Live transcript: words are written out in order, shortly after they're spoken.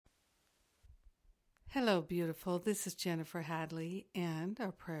Hello, beautiful. This is Jennifer Hadley, and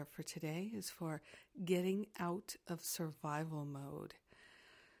our prayer for today is for getting out of survival mode.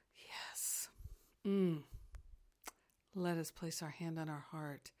 Yes. Let us place our hand on our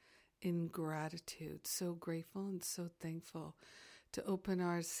heart in gratitude, so grateful and so thankful to open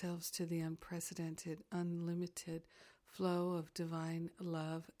ourselves to the unprecedented, unlimited flow of divine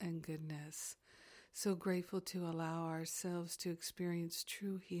love and goodness. So grateful to allow ourselves to experience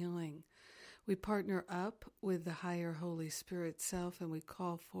true healing. We partner up with the higher Holy Spirit self and we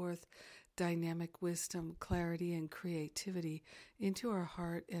call forth dynamic wisdom, clarity, and creativity into our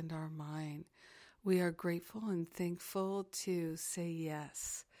heart and our mind. We are grateful and thankful to say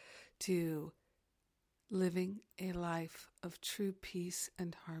yes to living a life of true peace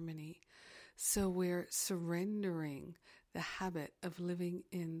and harmony. So we're surrendering the habit of living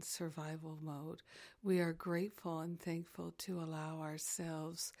in survival mode. We are grateful and thankful to allow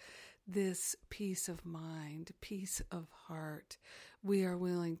ourselves this peace of mind, peace of heart. We are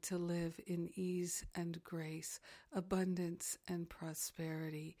willing to live in ease and grace, abundance and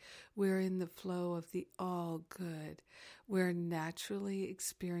prosperity. We're in the flow of the all good. We're naturally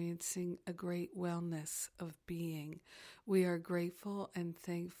experiencing a great wellness of being. We are grateful and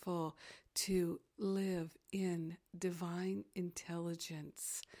thankful to live in divine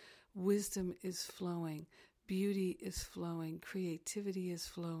intelligence. Wisdom is flowing. Beauty is flowing. Creativity is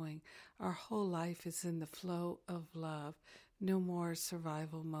flowing. Our whole life is in the flow of love. No more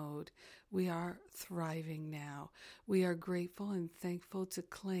survival mode. We are thriving now. We are grateful and thankful to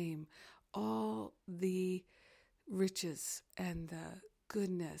claim all the riches and the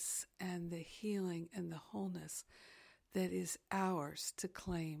goodness and the healing and the wholeness that is ours to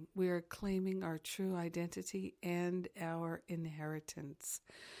claim. We are claiming our true identity and our inheritance.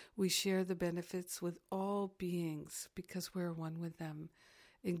 We share the benefits with all beings because we're one with them.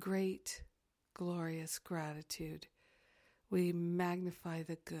 In great, glorious gratitude, we magnify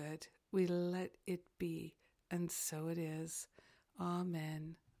the good. We let it be, and so it is.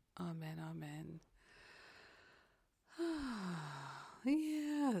 Amen. Amen. Amen.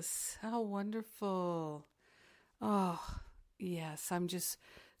 Yes, how wonderful. Oh, yes, I'm just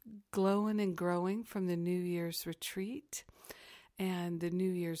glowing and growing from the New Year's retreat. And the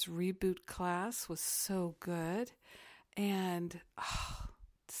New Year's reboot class was so good. And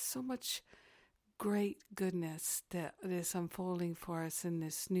so much great goodness that is unfolding for us in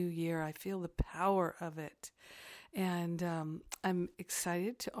this new year. I feel the power of it. And I'm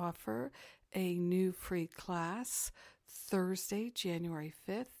excited to offer a new free class Thursday, January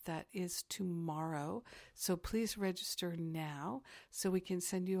 5th. That is tomorrow. So please register now so we can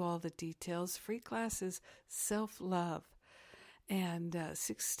send you all the details. Free class is self-love and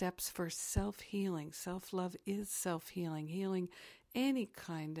 6 steps for self-healing. Self-love is self-healing, healing any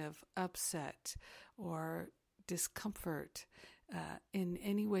kind of upset or discomfort in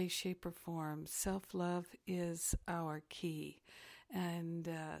any way, shape, or form. Self-love is our key. And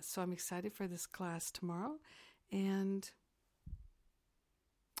so I'm excited for this class tomorrow. And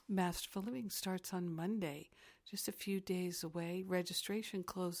Masterful Living starts on Monday, just a few days away. Registration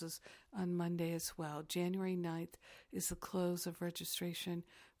closes on Monday as well. January 9th is the close of registration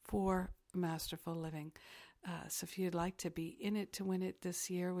for Masterful Living. So if you'd like to be in it to win it this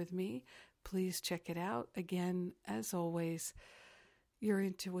year with me, please check it out. Again, as always, your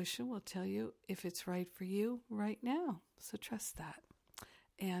intuition will tell you if it's right for you right now. So trust that.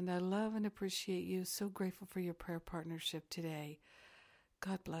 And I love and appreciate you. So grateful for your prayer partnership today.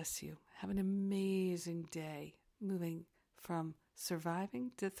 God bless you. Have an amazing day. Moving from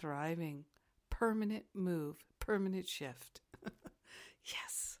surviving to thriving. Permanent move. Permanent shift.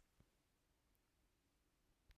 Yes.